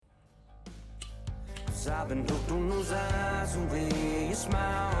I've been hooked on those eyes, the way you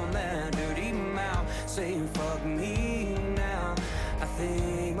smile, on that dirty mouth, saying fuck me now. I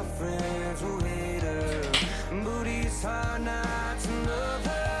think my friends will hate her, but it's hard not to love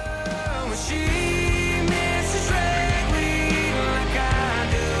her. When she misses ragweed like I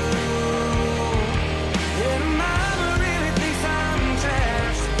do, and her mama really thinks I'm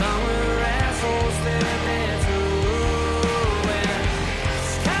trash, thought we're assholes that they're true. And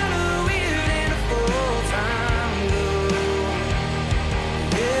it's kinda weird and a full-time goal.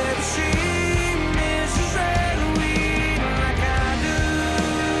 Yeah, but she misses ragweed like I do.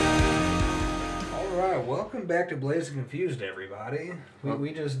 Alright, welcome back to Blazing Confused, everybody.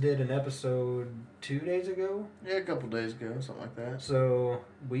 We just did an episode 2 days ago. Yeah, a couple days ago, something like that. So,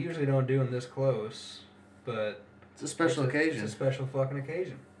 we usually don't do them this close, but... It's a special occasion. It's a special fucking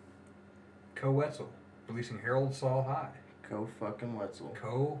occasion. Co-Wetzel, releasing Harold Saul High. Co-fucking-Wetzel.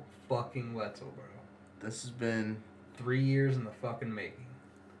 Co-fucking-Wetzel, bro. This has been 3 years in the fucking making.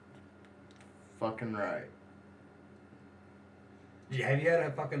 fucking right. Yeah, have you had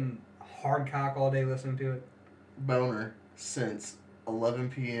a fucking hard cock all day listening to it? Boner since 11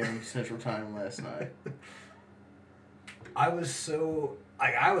 p.m. Central Time last night. I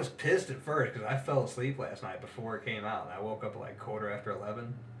was pissed at first because I fell asleep last night before it came out. I woke up at like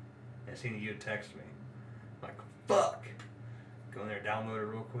 11:15 and seen that you had texted me. I'm like, fuck. Go in there, download it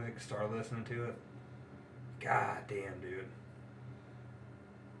real quick, start listening to it. God damn, dude.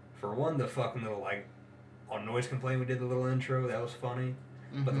 For one, the fucking little, like, on Noise Complaint we did the little intro, that was funny.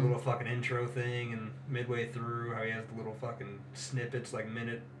 Mm-hmm. But the little fucking intro thing and midway through how he has the little fucking snippets, like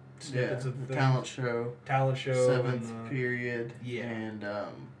minute snippets of the things. talent show, Seventh and, period, yeah. And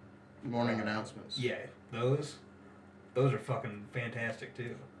morning announcements. Yeah, those are fucking fantastic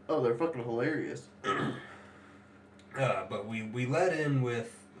too. Oh, they're fucking hilarious. But we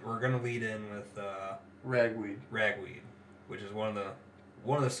we're gonna lead in with Ragweed. Ragweed, which is one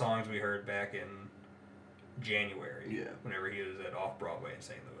of the songs we heard back in January. Yeah. Whenever he was at Off Broadway in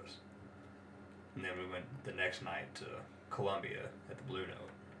St. Louis. And then we went the next night to Columbia at the Blue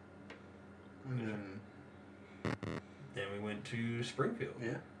Note. And Then we went to Springfield.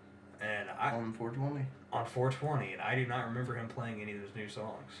 yeah. And On 420. on 420, and I do not remember him playing any of those new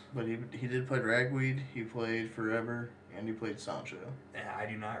songs. But he did play Ragweed, he played Forever, and he played Sancho. And I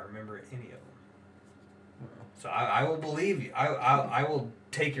do not remember any of them. So I will believe you. I will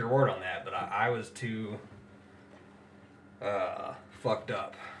take your word on that, but I was too fucked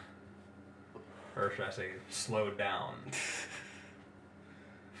up. Or should I say slowed down.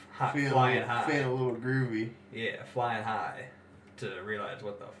 Flying high. Feeling a little groovy. Yeah, flying high to realize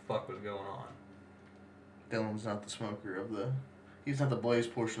what the fuck was going on. Dylan's not the smoker of the... He's not the blaze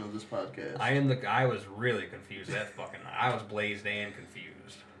portion of this podcast. I was really confused that fucking night. I was blazed and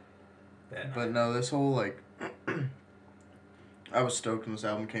confused that night. But no, this whole, like... I was stoked when this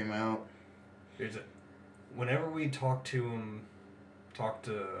album came out. Whenever we talked to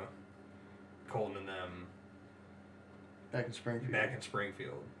Colton and them Back in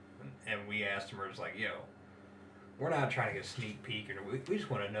Springfield. and we asked them, we're just like, yo, we're not trying to get a sneak peek, or we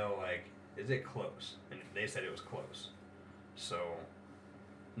just want to know, like, is it close? And they said it was close. So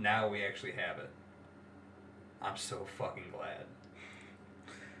now we actually have it. I'm so fucking glad.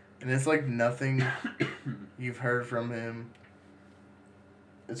 And it's like nothing you've heard from him.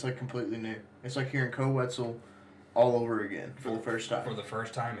 It's like completely new. It's like hearing Co-Wetzel all over again for the first time. For the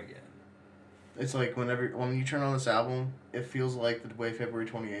first time again. It's like when you turn on this album, it feels like the way February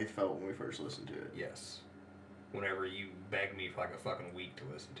 28th felt when we first listened to it. Yes. Whenever you begged me for like a fucking week to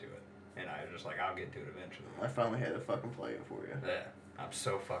listen to it. And I was just like, I'll get to it eventually. I finally had to fucking play it for you. Yeah. I'm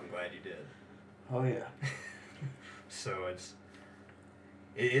so fucking glad you did. Oh, yeah. So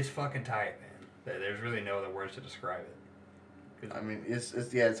it's fucking tight, man. There's really no other words to describe it. I mean,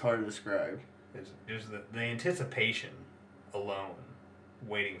 it's hard to describe. It's just the anticipation alone,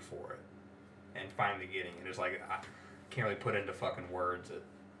 waiting for it, and finally getting it. It's like, I can't really put into fucking words that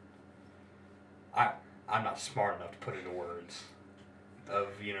I'm not smart enough to put into words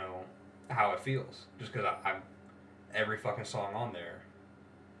of, you know, how it feels. Just because I'm every fucking song on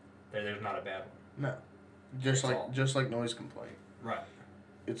there's not a bad one. No. Just like Noise Complaint. Right.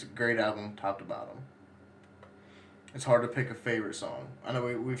 It's a great album, top to bottom. It's hard to pick a favorite song. I know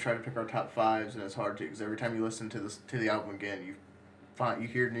we've tried to pick our top fives, and it's hard to, because every time you listen to the album again, you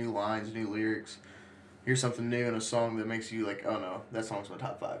hear new lines, new lyrics, hear something new in a song that makes you like, oh no, that song's my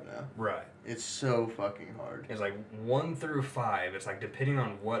top five now. Right. It's so fucking hard. It's like 1 through 5. It's like depending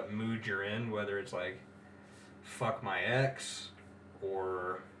on what mood you're in, whether it's like fuck my ex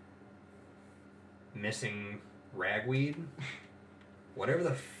or missing ragweed, whatever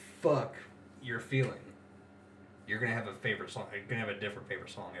the fuck you're feeling, you're gonna have a favorite song. You're gonna have a different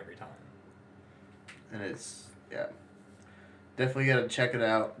favorite song every time. And it's, yeah. Definitely got to check it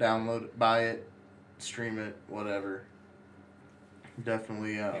out, download it, buy it, stream it, whatever.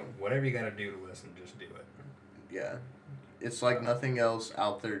 Definitely, Whatever you gotta do to listen, just do it. yeah. It's like nothing else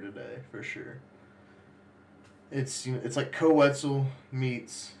out there today, for sure. It's, you know, it's like Coetzel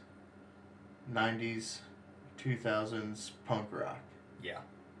meets 90s, 2000s punk rock. Yeah.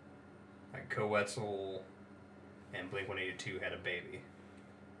 Like Coetzel and Blink-182 had a baby.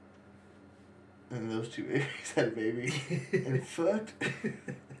 And those two babies had a baby and fucked.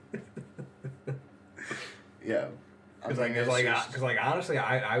 Yeah. Because honestly,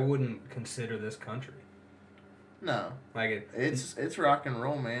 I wouldn't consider this country. No. Like It's rock and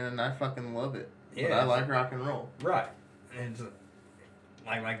roll, man, and I fucking love it. Yeah, But I like rock and roll. right. And it's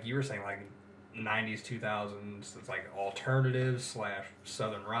like you were saying, like 90s, 2000s. It's like alternative /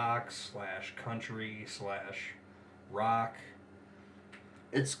 southern rock / country / rock.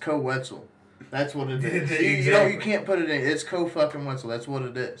 It's Co-Wetzel. That's what it is. Exactly. You can't put it in. It's co-fucking Wetzel. That's what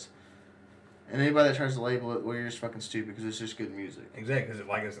it is. And anybody that tries to label it, well, you're just fucking stupid because it's just good music. Exactly,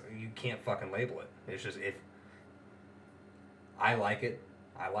 because you can't fucking label it. It's just if I like it,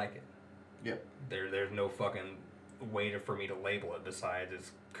 I like it. Yep. There's no fucking way for me to label it besides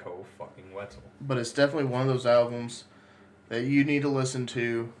it's co-fucking Wetzel. But it's definitely one of those albums that you need to listen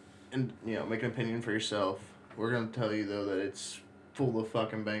to and, you know, make an opinion for yourself. We're going to tell you, though, that it's full of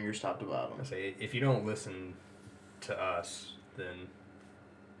fucking bangers top to bottom. I say, if you don't listen to us, then,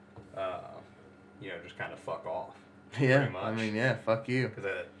 just kind of fuck off. Yeah, pretty much. I mean, yeah, fuck you. Because,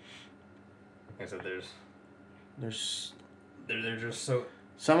 like I said, There's they're just so...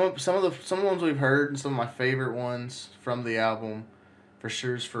 some of the ones we've heard and some of my favorite ones from the album, for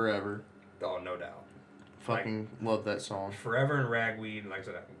sure is Forever. Oh, no doubt. Fucking love that song. Forever and Ragweed, like I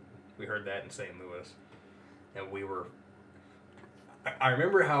said, we heard that in St. Louis, and we were... I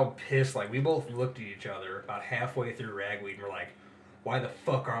remember how pissed, like, we both looked at each other about halfway through Ragweed and we're like, why the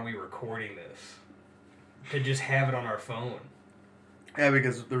fuck aren't we recording this? To just have it on our phone. Yeah,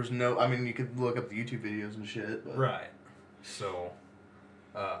 because there's no... I mean, you could look up the YouTube videos and shit, but... Right. So,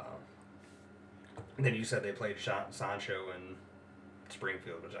 then you said they played Sancho in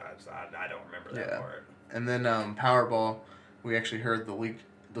Springfield, which I don't remember that part. And then Powerball, we actually heard the leaked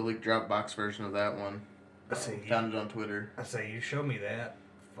Dropbox version of that one. Found it on Twitter. I say, you showed me that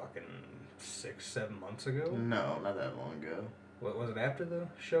fucking 6-7 months ago? No, not that long ago. What was it, after the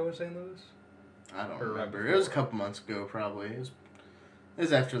show in St. Louis? I don't Or right remember. before? It was a couple months ago, probably. It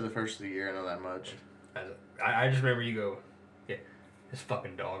was after the first of the year, I know that much. I just remember you go, yeah, his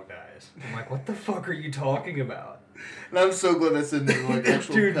fucking dog dies. I'm like, what the fuck are you talking about? And I'm so glad that's in the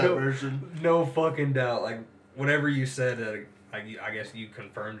actual Dude, cut version. No fucking doubt. Like, whatever you said, I guess you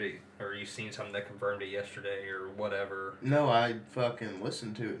confirmed it, or you seen something that confirmed it yesterday, or whatever. No, I fucking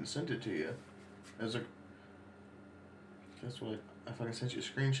listened to it and sent it to you. That's what I fucking sent you a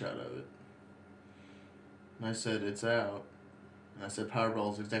screenshot of it. And I said, it's out. And I said,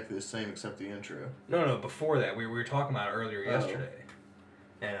 Powerball is exactly the same except the intro. No, before that, we were talking about it earlier yesterday.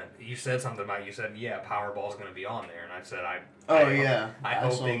 And you said something about, yeah, Powerball's going to be on there. And I said,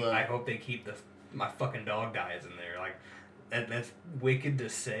 I hope they keep my fucking dog dies in there. Like, that's wicked to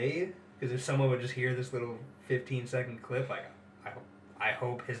say, because if someone would just hear this little 15-second clip, like, I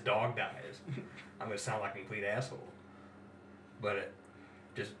hope his dog dies. I'm going to sound like a complete asshole. But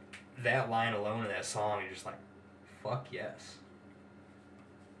just that line alone in that song, you're just like, fuck yes.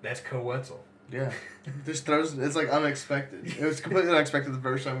 That's Co-Wetzel. Yeah. Just throws, it's like unexpected. It was completely unexpected the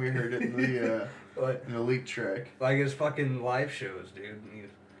first time we heard it in the leak track. Like his fucking live shows, dude.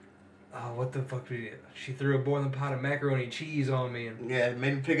 Oh, what the fuck did he... She threw a boiling pot of macaroni and cheese on me. And yeah, it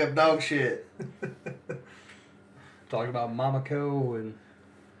made me pick up dog shit. Talking about Mama Co. and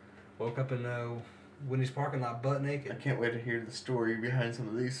woke up in Wendy's parking lot butt naked. I can't wait to hear the story behind some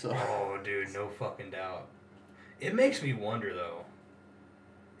of these songs. Oh, dude, no fucking doubt. It makes me wonder, though,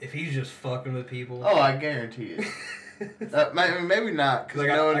 if he's just fucking with people. Oh, I guarantee it. Maybe not, because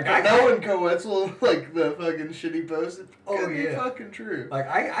like, knowing Co-Wetzel, like the fucking shit he posted, could be fucking true. Like,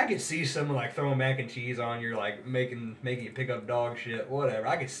 I could see someone, like, throwing mac and cheese on you, like, making you pick up dog shit, whatever.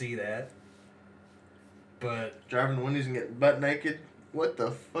 I could see that. But... driving to Wendy's and getting butt naked? What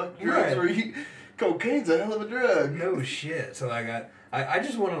the fuck drugs were you... Cocaine's a hell of a drug. No shit. So, like, I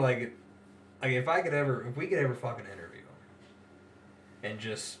just want to, like, if we could ever fucking interview and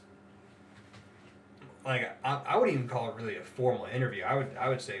just... Like, I wouldn't even call it really a formal interview. I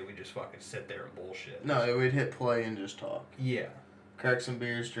would say we just fucking sit there and bullshit. No, we'd hit play and just talk. Yeah. Crack some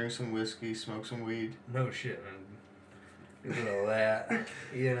beers, drink some whiskey, smoke some weed. No shit, man. Do all that.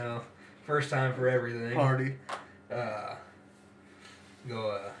 First time for everything. Party.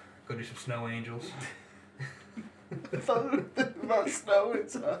 Go do some Snow Angels. I thought it was about snow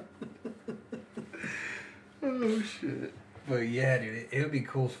inside. Oh shit. But yeah, dude, it would be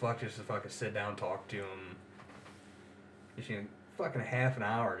cool as fuck just to fucking sit down and talk to him. Just, fucking half an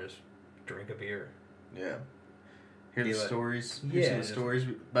hour, just drink a beer. Yeah. Hear the stories. Yeah. Hear the stories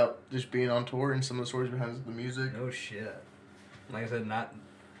about just being on tour and some of the stories behind the music. No shit. Like I said, not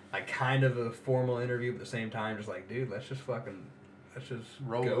like kind of a formal interview, but at the same time, just like, dude, let's just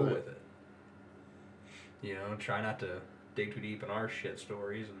roll go with with it. Try not to dig too deep in our shit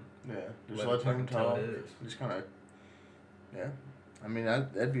stories and just let him talk. It is. Just kind of, yeah. I mean,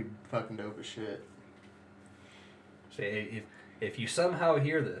 that'd be fucking dope as shit. Say, if you somehow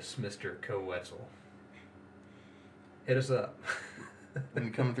hear this, Mr. Coetzel, hit us up. When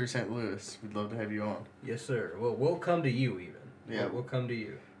you come through St. Louis, we'd love to have you on. Yes, sir. Well, we'll come to you even. Yeah. We'll come to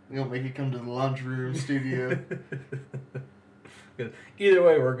you. We don't make you come to the laundry room studio. Either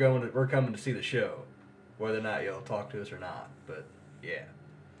way, we're coming to see the show, whether or not you'll talk to us or not. But yeah,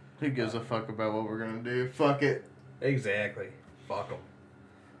 who gives a fuck about what we're gonna do? Fuck it. Exactly. Fuck them.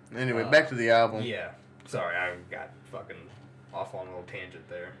 Anyway, back to the album. Yeah. Sorry, I got fucking off on a little tangent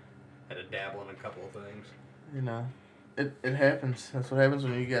there. Had to dabble in a couple of things. It happens. That's what happens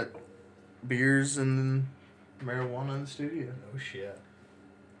when you get beers and marijuana in the studio. No shit.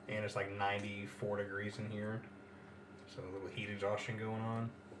 And it's like 94 degrees in here. So a little heat exhaustion going on.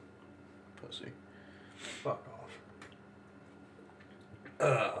 Pussy. Fuck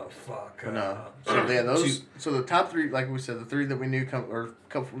off. Fuck. But no. So yeah, those. So the top three, like we said, the three that we knew a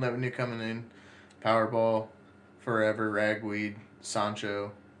couple that we knew coming in, Powerball, Forever, Ragweed,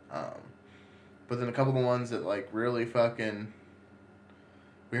 Sancho. But then a couple of the ones that like really fucking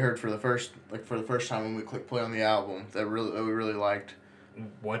we heard for the first time when we clicked play on the album that we really liked.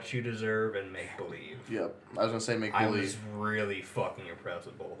 What You Deserve and Make Believe. Yep. I was gonna say Make Believe. I was really fucking impressed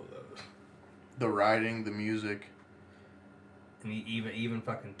with both of those. The writing, the music. And even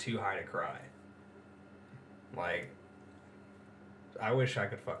fucking Too High to Cry. Like, I wish I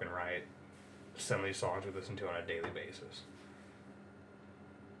could fucking write some of these songs we listen to on a daily basis.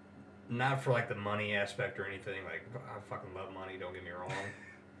 Not for like the money aspect or anything. Like, I fucking love money, don't get me wrong.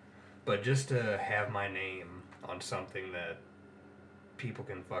 But just to have my name on something that people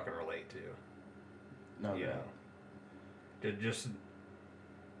can fucking relate to. No, you know? Just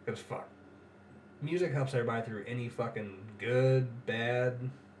because fuck. Music helps everybody through any fucking good, bad,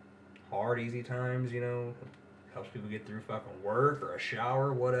 hard, easy times, Helps people get through fucking work or a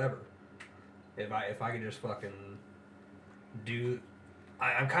shower, whatever. If I could just fucking do...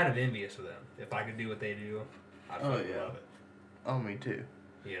 I'm kind of envious of them. If I could do what they do, I'd fucking love it. Oh, me too.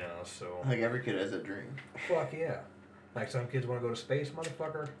 So... I think every kid has that dream. Fuck yeah. Like some kids want to go to space,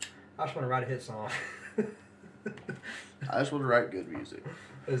 motherfucker. I just want to write a hit song. I just want to write good music.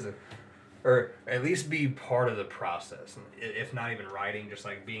 Or at least be part of the process. If not even writing, just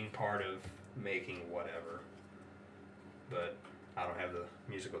like being part of making whatever. But I don't have the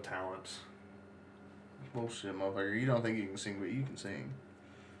musical talents. Bullshit, motherfucker. You don't think you can sing, but you can sing.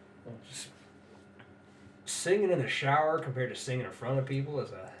 Just singing in the shower compared to singing in front of people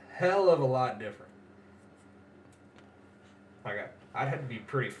is a hell of a lot different. Like, I'd have to be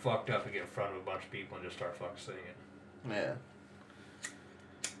pretty fucked up to get in front of a bunch of people and just start fucking singing. Yeah.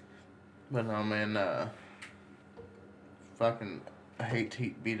 But no, man, fucking, I hate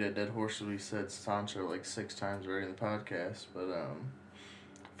to beat a dead horse as we said Sancho like 6 times already in the podcast, but,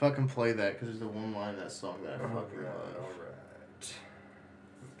 fucking play that, because there's the one line of that song that I fucking love. Alright.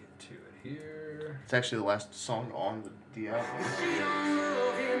 We'll get to it here. It's actually the last song on the album. She don't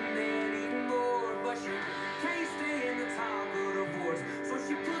love him anymore, but she can't stay in the top of the voice. So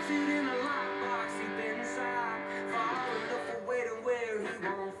she puts it in a lockbox deep inside, far enough away to where he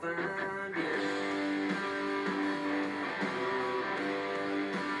won't find it.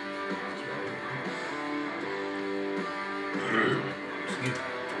 Excuse me.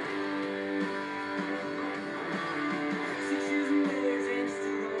 6 years in marriage and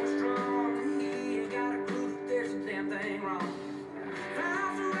still going strong. He ain't got a clue that there's a damn thing wrong.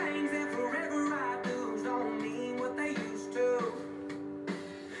 Vows and rings and forever I do's don't mean what they used to.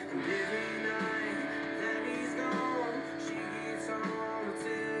 And every night that he's gone, she gets on the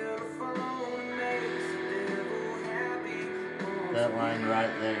telephone and makes the devil happy. That line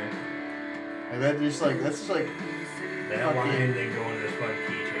right there. Like that's just like That line, then go into this fucking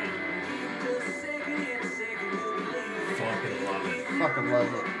key change. Fucking love it. fucking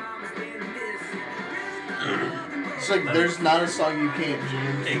love it. It's like there's not a song you can't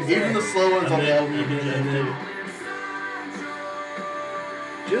jam. Exactly. Even the slow ones on the album you can jam to.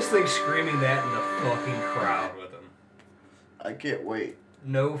 Just think screaming that in the fucking crowd with them. I can't wait.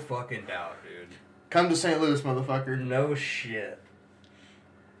 No fucking doubt, dude. Come to St. Louis, motherfucker. No shit.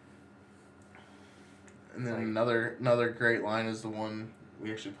 And then another great line is the one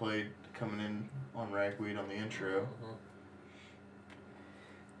we actually played coming in on Ragweed on the intro.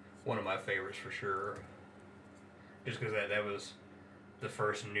 One of my favorites for sure. Just because that was the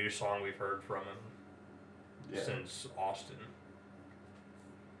first new song we've heard from him since Austin.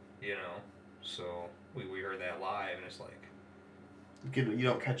 You know? So we heard that live and it's like... You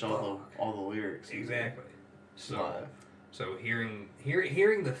don't catch all the lyrics. Exactly. So live. So hearing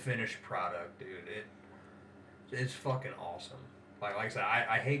the finished product, dude, it's fucking awesome. Like I said,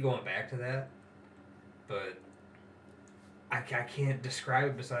 I hate going back to that, but I can't describe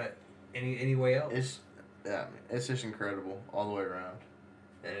it beside any way else. It's just incredible all the way around.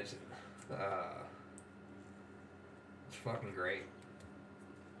 And it's fucking great.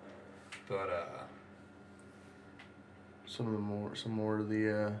 But some more of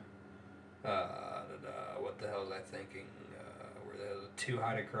the what the hell was I thinking? Where the hell is it? Too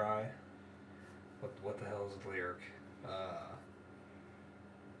High to Cry? What the hell is the lyric?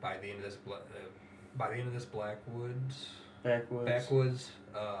 By the end of this Backwoods.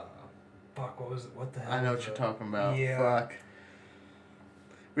 Fuck, what was it? What the hell? I know what you're talking about. Yeah. Fuck.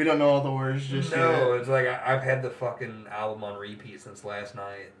 We don't know all the words just yet. No, it's like I've had the fucking album on repeat since last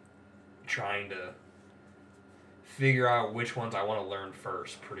night, trying to figure out which ones I want to learn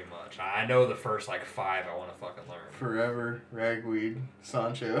first, pretty much. I know the first, 5 I want to fucking learn. Forever, Ragweed,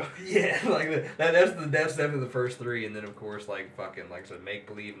 Sancho. Yeah, that's definitely the first 3, and then, of course, I said, Make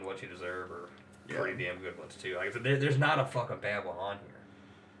Believe and What You Deserve are pretty damn good ones, too. Like I said, there's not a fucking bad one on here.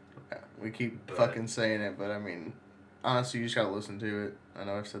 Yeah, we keep fucking saying it, but, I mean, honestly, you just gotta listen to it. I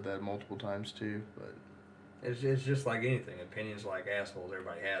know I've said that multiple times, too, but... It's just like anything. Opinions like assholes,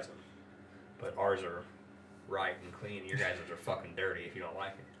 everybody has them. But ours are... right and clean. Your guys are fucking dirty if you don't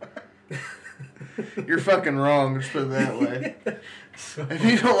like it. You're fucking wrong, let's put it that way. If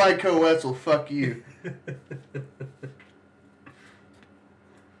you don't like Co Wetzel, fuck you.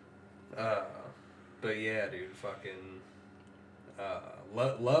 But yeah, dude, fucking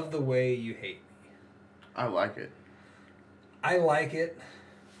love the way you hate me. I like it. I like it.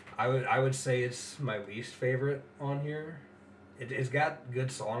 I would say it's my least favorite on here. It's got good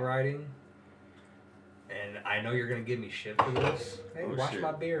songwriting. And I know you're going to give me shit for this. Hey, watch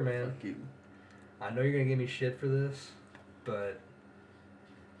my beer, man. Fuck you. I know you're going to give me shit for this, but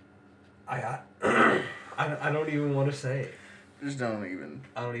I don't even want to say it. Just don't even.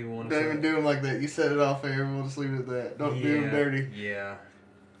 I don't even want to say it. Don't even do him like that. You said it off air, we'll just leave it at that. Don't do him dirty. Yeah.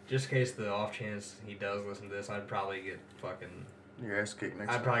 Just in case the off chance he does listen to this, I'd probably get fucking... Your ass kicked next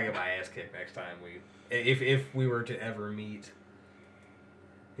time. I'd probably get my ass kicked next time if we were to ever meet.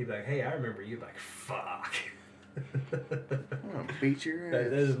 He'd be like, hey, I remember you. Like, fuck. I'm gonna beat your ass.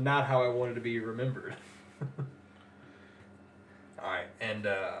 That is not how I wanted to be remembered. Alright, and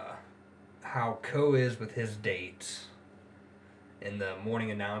how Co is with his dates in the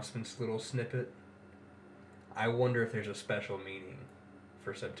morning announcements little snippet. I wonder if there's a special meaning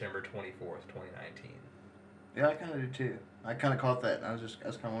for September 24th, 2019. Yeah, I kind of do too. I kind of caught that. I was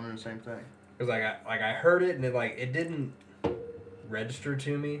kind of wondering the same thing. Because I heard it and it didn't register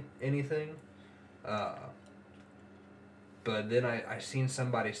to me anything, but then I seen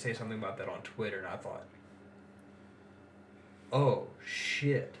somebody say something about that on Twitter and I thought, oh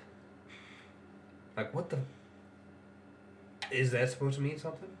shit, what the, is that supposed to mean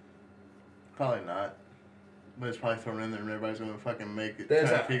something? Probably not, but it's probably thrown in there and everybody's gonna fucking make it, try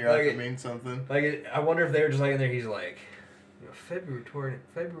to figure out if it means something. I wonder if they were just in there, he's like, February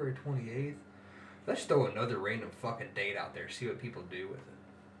 28th. Let's throw another random fucking date out there, see what people do with it.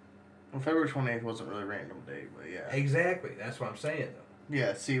 Well, February 28th wasn't really a random date, but yeah. Exactly, that's what I'm saying though.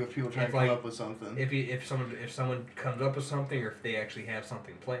 Yeah, see if people try to come up with something. If someone comes up with something, or if they actually have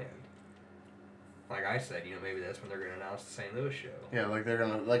something planned. Like I said, maybe that's when they're gonna announce the St. Louis show. Yeah, they're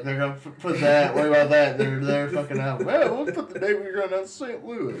gonna put that. What about that? They're fucking out. Well, we'll put the date we're gonna announce St.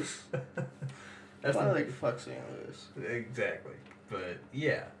 Louis. That's why they fuck St. Louis. Exactly, but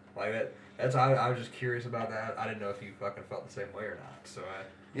yeah, that. That's I was just curious about that. I didn't know if you fucking felt the same way or not. So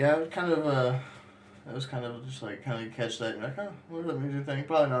yeah, it was kind of just kind of catch that. Like, oh, what does that mean? Thing?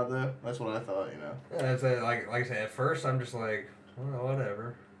 Probably not though. That's what I thought. Yeah, that's like I said. At first, I'm just like, well,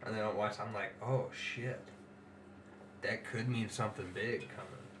 whatever. And then I watch. I'm like, oh shit, that could mean something big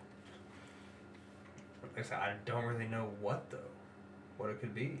coming. Like I said, I don't really know what it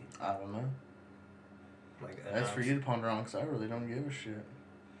could be. I don't know. That's for you to ponder on, because I really don't give a shit.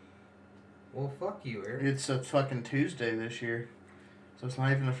 Well, fuck you, Eric. It's a fucking Tuesday this year, so it's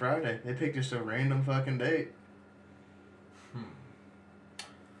not even a Friday. They picked just a random fucking date.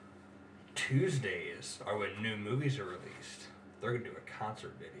 Tuesdays are when new movies are released. They're gonna do a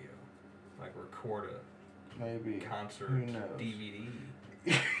concert video, like record a Maybe. concert Who knows? DVD.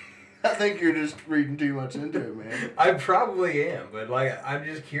 I think you're just reading too much into it, man. I probably am, but like I'm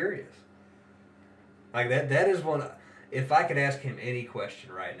just curious. Like that is one. If I could ask him any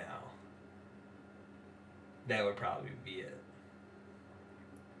question right now, that would probably be it.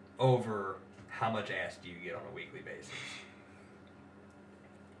 Over how much ass do you get on a weekly basis?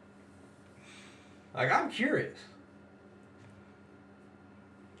 Like I'm curious.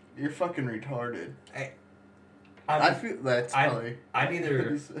 You're fucking retarded. I'm, I feel that's probably. I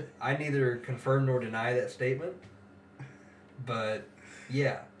neither confirm nor deny that statement. But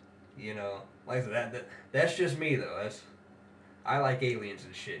yeah, you know, like that's just me though. I like aliens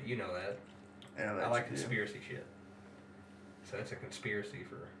and shit. You know that. Yeah, I like conspiracy shit. So it's a conspiracy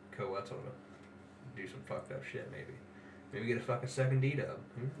for Coetzel to do some fucked up shit. Maybe get a fucking second D-dub.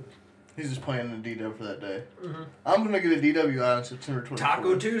 He's just playing a D-dub for that day. Mm-hmm. I'm gonna get a DW on September 24th.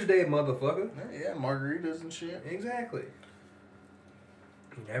 Taco Tuesday, motherfucker. Yeah, margaritas and shit. Exactly.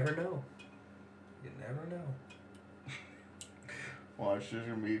 You never know. You never know. Watch, there's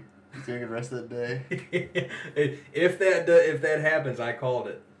gonna be taking the rest of that day. if that happens, I called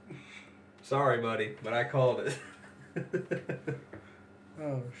it. Sorry, buddy, but I called it.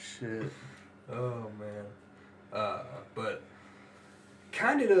 Oh shit. Oh man. But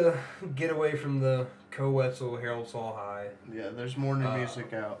kind of to get away from the Coetzel Harold Saul High. Yeah, there's more new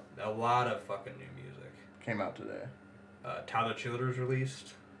music out. A lot of fucking new music. Came out today. Tyler Childers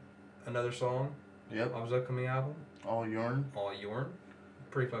released another song Yep. on his upcoming album, All Yorn. All Yorn.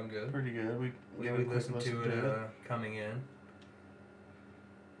 Pretty fucking good. Pretty good. We listened to it coming in.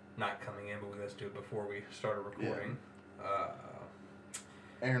 Not coming in, but we listened to it before we started recording.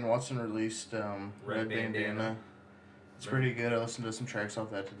 Aaron Watson released Red Bandana. It's pretty good. I listened to some tracks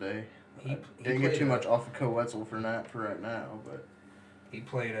off that today. He Didn't get played too much off of Coetzel for right now, but he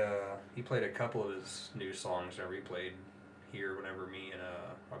played a couple of his new songs that we played here whenever me and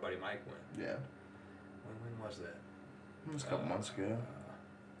our buddy Mike went. yeah, When was that? it was a couple months ago.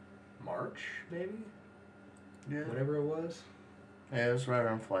 March, maybe? Yeah, Whatever it was. yeah, it was right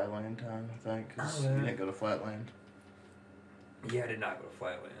around Flatland time, I think. 'Cause Oh, yeah. you didn't go to Flatland. Yeah, I did not go to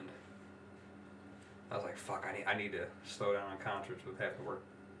Flatland. I was like, fuck, I need to slow down on concerts with having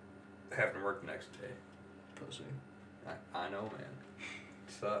to work the next day. Pussy. I know, man.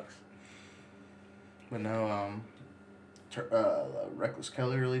 Sucks. But no, Reckless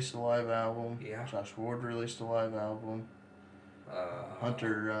Kelly released a live album. Yeah. Josh Ward released a live album.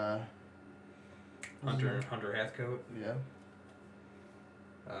 Hunter. Hunter Hathcote. Yeah.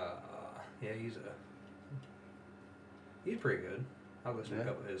 Yeah, he's pretty good. I listened to Yeah. a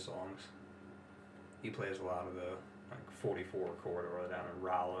couple of his songs. He plays a lot of the 44 corridor down to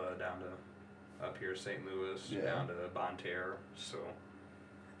Rolla, down to up here St. Louis, Yeah. down to Bonne Terre. So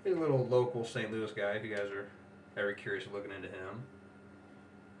he's a little local St. Louis guy. If you guys are ever curious of looking into him.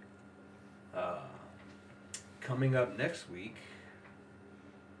 Coming up next week,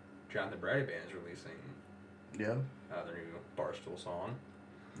 Jonathan Brady Band is releasing Yeah. their new Barstool song.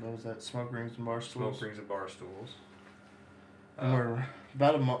 What was that? Smoke Rings and Barstools? Smoke Rings and Barstools. And we're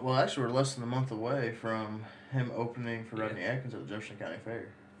about a month. Well, actually, we're less than a month away from him opening for Yeah. Rodney Atkins at the Jefferson County Fair.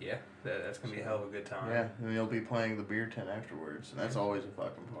 Yeah, that's going to be a hell of a good time. Yeah, and he'll be playing the beer tent afterwards, and that's always a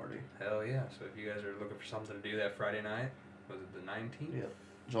fucking party. Hell yeah. So if you guys are looking for something to do that Friday night, was it the 19th? Yep.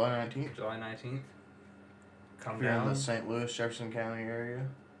 July 19th. July 19th. Come If you're in down. the St. Louis, Jefferson County area.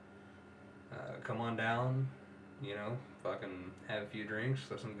 Come on down. You know, fucking have a few drinks,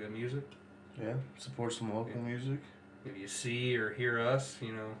 listen to good music. Yeah. Support some local Yeah. music. If you see or hear us,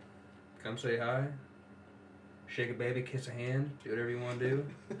 you know, come say hi. Shake a baby, kiss a hand, do whatever you want to do.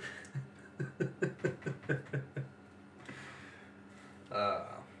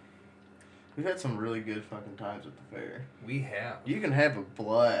 We've had some really good fucking times at the fair. We have. You can have a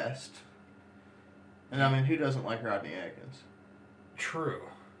blast. And I mean, who doesn't like Rodney Atkins? True.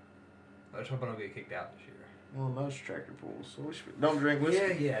 Let's hope I don't get kicked out this year. Well, most tractor pools. So we should, don't drink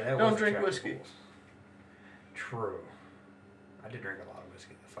whiskey. Yeah, that Don't was drink Tractor whiskey. Pools. True. I did drink a lot of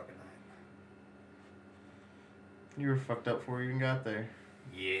whiskey that fucking night. You were fucked up before you even got there.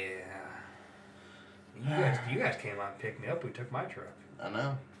 Yeah. You guys came out and picked me up. We took my truck. I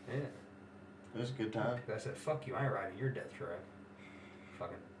know. Yeah. It was a good time. I said, fuck you, I ain't riding your death truck.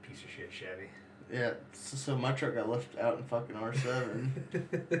 Fucking piece of shit Chevy. Yeah, so my truck got left out in fucking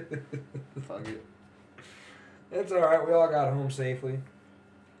R7. Fuck it. It's alright, we all got home safely.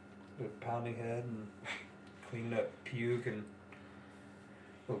 With pounding head and cleaning up puke and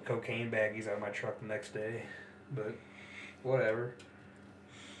little cocaine baggies out of my truck the next day. But whatever.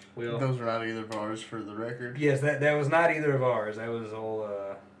 Those are not either of ours for the record. Yes, that was not either of ours. That was old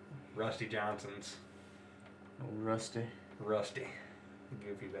Rusty Johnson's. Old Rusty. Rusty.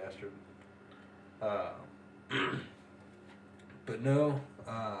 Goofy bastard. But no,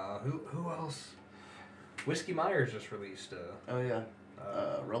 who else? Whiskey Myers just released Oh yeah,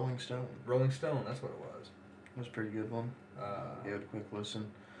 Rolling Stone. Rolling Stone, that's what it was. It was a pretty good one. Gave it a quick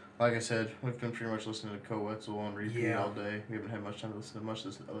listen. Like I said, we've been pretty much listening to Koe Wetzel on repeat all day. We haven't had much time to listen to much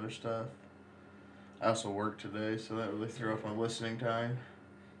of this other stuff. I also worked today, so that really threw off my listening time.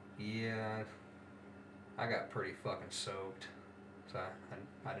 Yeah, I got pretty fucking soaked. So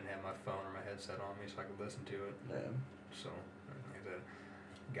I didn't have my phone or my headset on me so I could listen to it. Yeah. So, like I said,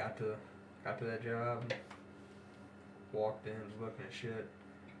 got to that job, walked in, was looking at shit,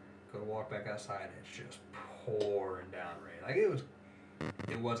 go to walk back outside, and it's just pouring down rain. Like,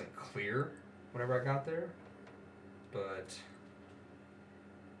 it wasn't clear whenever I got there, but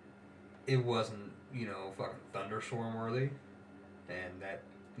it wasn't, fucking thunderstorm worthy. And that,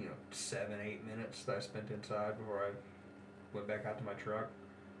 7-8 minutes that I spent inside before I went back out to my truck,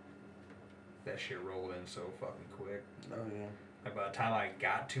 that shit rolled in so fucking quick. Oh yeah. Like, by the time I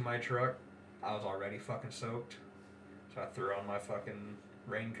got to my truck, I was already fucking soaked. So I threw on my fucking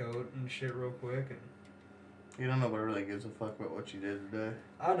raincoat and shit real quick, and You don't know what really gives a fuck about what you did today.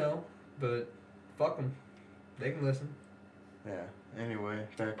 I know, but fuck them. They can listen. Yeah. Anyway,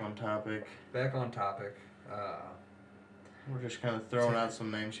 back on topic. Back on topic. We're just kind of throwing out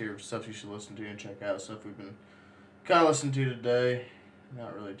some names here of stuff you should listen to and check out. Stuff we've been kind of listening to today.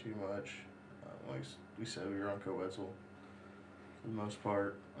 Not really too much. Like we said, we were on Koe Wetzel for the most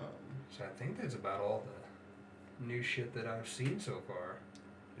part. So I think that's about all the new shit that I've seen so far.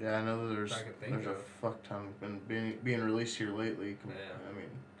 Yeah, I know that there's I can think a of. fuck ton been being released here lately. Yeah. I mean,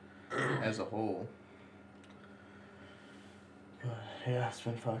 as a whole. But yeah,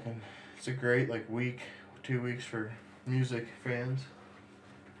 it's a great week, 2 weeks for music fans.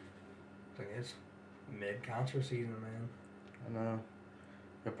 Like, it's mid-concert season, man. I know.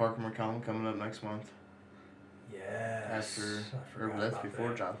 Got Parker McCollum coming up next month. Yes. That's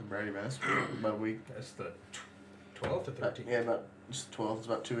before Jonathan Brady, man. That's about a week. That's the 12th to 13th. Yeah, about just 12th. It's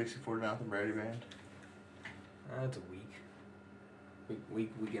about 2 weeks before Jonathan Brady band. That's a week.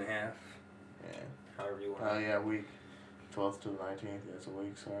 Week and a half. Yeah. However you want. Oh, yeah, week. 12th to the 19th. Yeah, it's a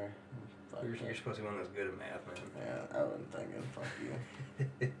week, sorry. You're supposed to be one that's good at math, man. Yeah, I wasn't thinking. Fuck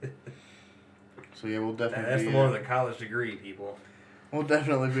you. So, yeah, we'll definitely That's the one with a college degree, people. We'll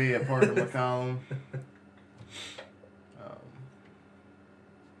definitely be at Parker McCollum.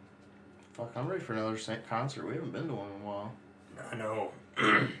 Fuck, I'm ready for another concert. We haven't been to one in a while. I know.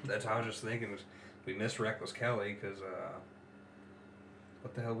 That's how I was just thinking. We missed Reckless Kelly because,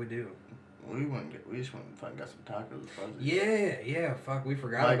 what the hell we do? We just went and fucking got some tacos with Fuzzy. Yeah, fuck, we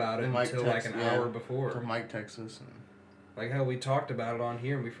forgot about it until like an hour before. Until Mike texted us. And like how we talked about it on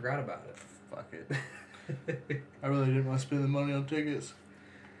here and we forgot about it. Fuck it. I really didn't want to spend the money on tickets.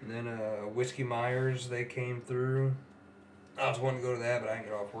 And then Whiskey Myers, they came through. I was wanting to go to that, but I didn't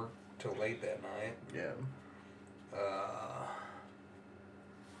get off work till late that night. Yeah.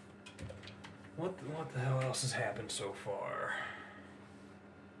 What the hell else has happened so far?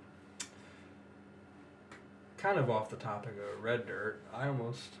 Kind of off the topic of Red Dirt, I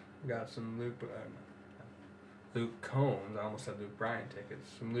almost got some Luke Combs. I almost had Luke Bryan tickets.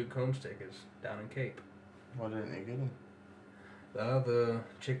 Some Luke Combs tickets down in Cape. Why didn't you get them? The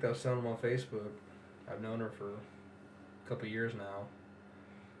chick that was selling them on Facebook, I've known her for a couple years now.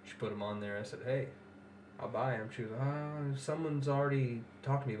 She put them on there. I said, hey, I'll buy them. She was like, someone's already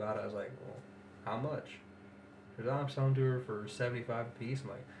talked to me about it. I was like, well, how much? She was I'm selling to her for $75 a piece. I'm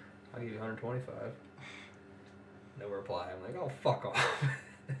like, I'll give you $125. No reply. I'm like, oh, fuck off.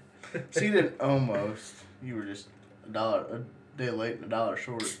 So you did almost. You were just a day late and $1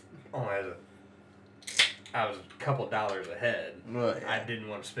 short. Oh, I was a couple dollars ahead. Well, yeah. I didn't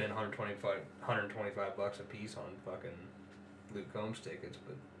want to spend $125 a piece on fucking Luke Combs tickets,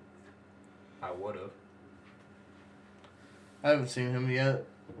 but I would have. I haven't seen him yet.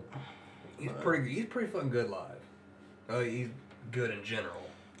 He's pretty fucking good live. He's good in general.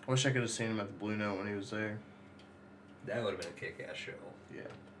 I wish I could have seen him at the Blue Note when he was there. That would have been a kick-ass show. Yeah.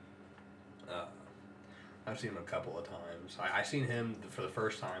 I've seen him a couple of times. I seen him for the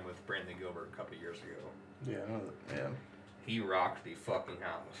first time with Brantley Gilbert a couple of years ago. Yeah, yeah. He rocked the fucking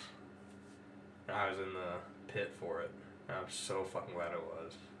house. And I was in the pit for it. And I'm so fucking glad I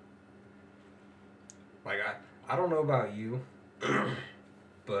was. Like, I don't know about you,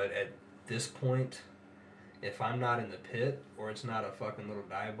 but at this point, if I'm not in the pit, or it's not a fucking little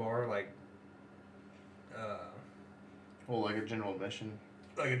dive bar, like, Well, like a general admission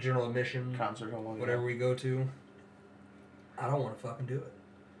Like a general admission, concert hall. whatever we go to. I don't want to fucking do it.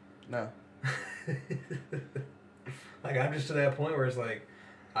 No. Like, I'm just to that point where it's like,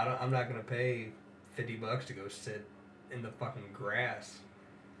 I'm not gonna pay $50 to go sit in the fucking grass.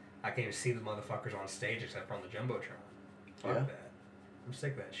 I can't even see the motherfuckers on stage except for on the jumbotron. Fuck Yeah. that. I'm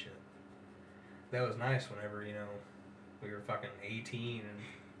sick of that shit. That was nice whenever, you know, we were fucking 18 and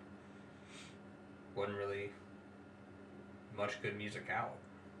wasn't really much good music out.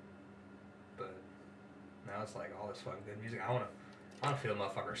 But now it's like all this fucking good music. I wanna feel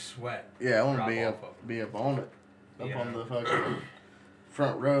motherfuckers sweat. Yeah, I want to drop be off up, of 'em. be up on it, up Yeah. on the fucking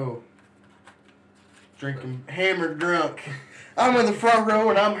front row, drinking hammered drunk. I'm in the front row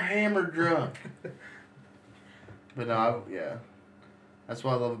and I'm hammered drunk. But no, yeah, that's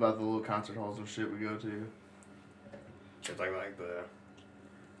what I love about the little concert halls and shit we go to. It's like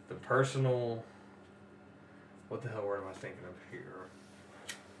the personal. What the hell word am I thinking of here?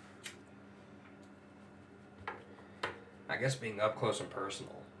 I guess being up close and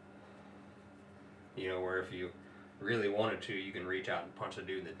personal. You know, where if you really wanted to, you can reach out and punch a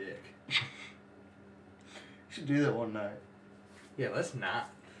dude in the dick. You should do that one night. Yeah, let's not.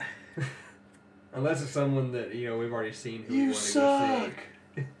 Unless it's someone that, you know, we've already seen who we You want suck.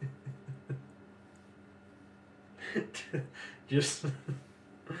 to go see.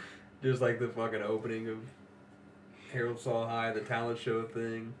 just like the fucking opening of Harold Saw High, the talent show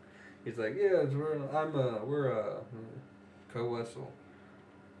thing. He's like, yeah, we're Co-Wessel.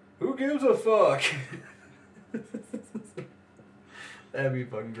 Who gives a fuck? That'd be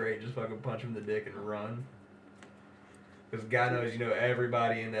fucking great. Just fucking punch him in the dick and run. Because God knows, you know,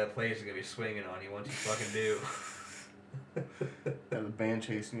 everybody in that place is going to be swinging on you once you fucking do. Have the band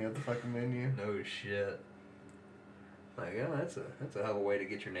chasing you at the fucking venue. No shit. Like, yeah, that's a hell of a way to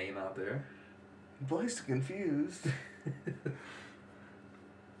get your name out there. Blake's confused.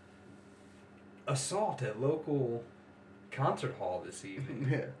 Assault at local concert hall this evening.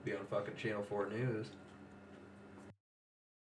 Yeah. Be on fucking Channel 4 News.